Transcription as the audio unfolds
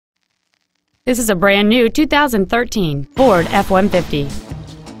This is a brand new 2013 Ford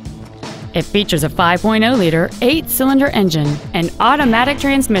F-150. It features a 5.0-liter, 8-cylinder engine, an automatic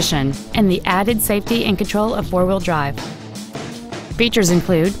transmission, and the added safety and control of four-wheel drive. Features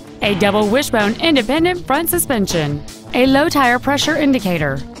include a double wishbone independent front suspension, a low tire pressure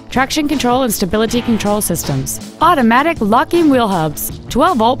indicator, traction control and stability control systems, automatic locking wheel hubs,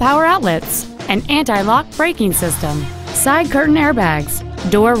 12-volt power outlets, an anti-lock braking system, side curtain airbags,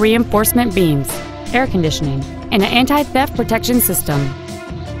 door reinforcement beams, air conditioning, and an anti-theft protection system.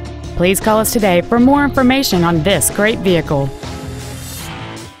 Please call us today for more information on this great vehicle.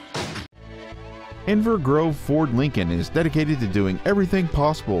 Inver Grove Ford Lincoln is dedicated to doing everything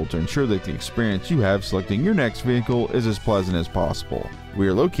possible to ensure that the experience you have selecting your next vehicle is as pleasant as possible. We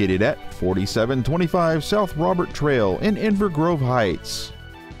are located at 4725 South Robert Trail in Inver Grove Heights.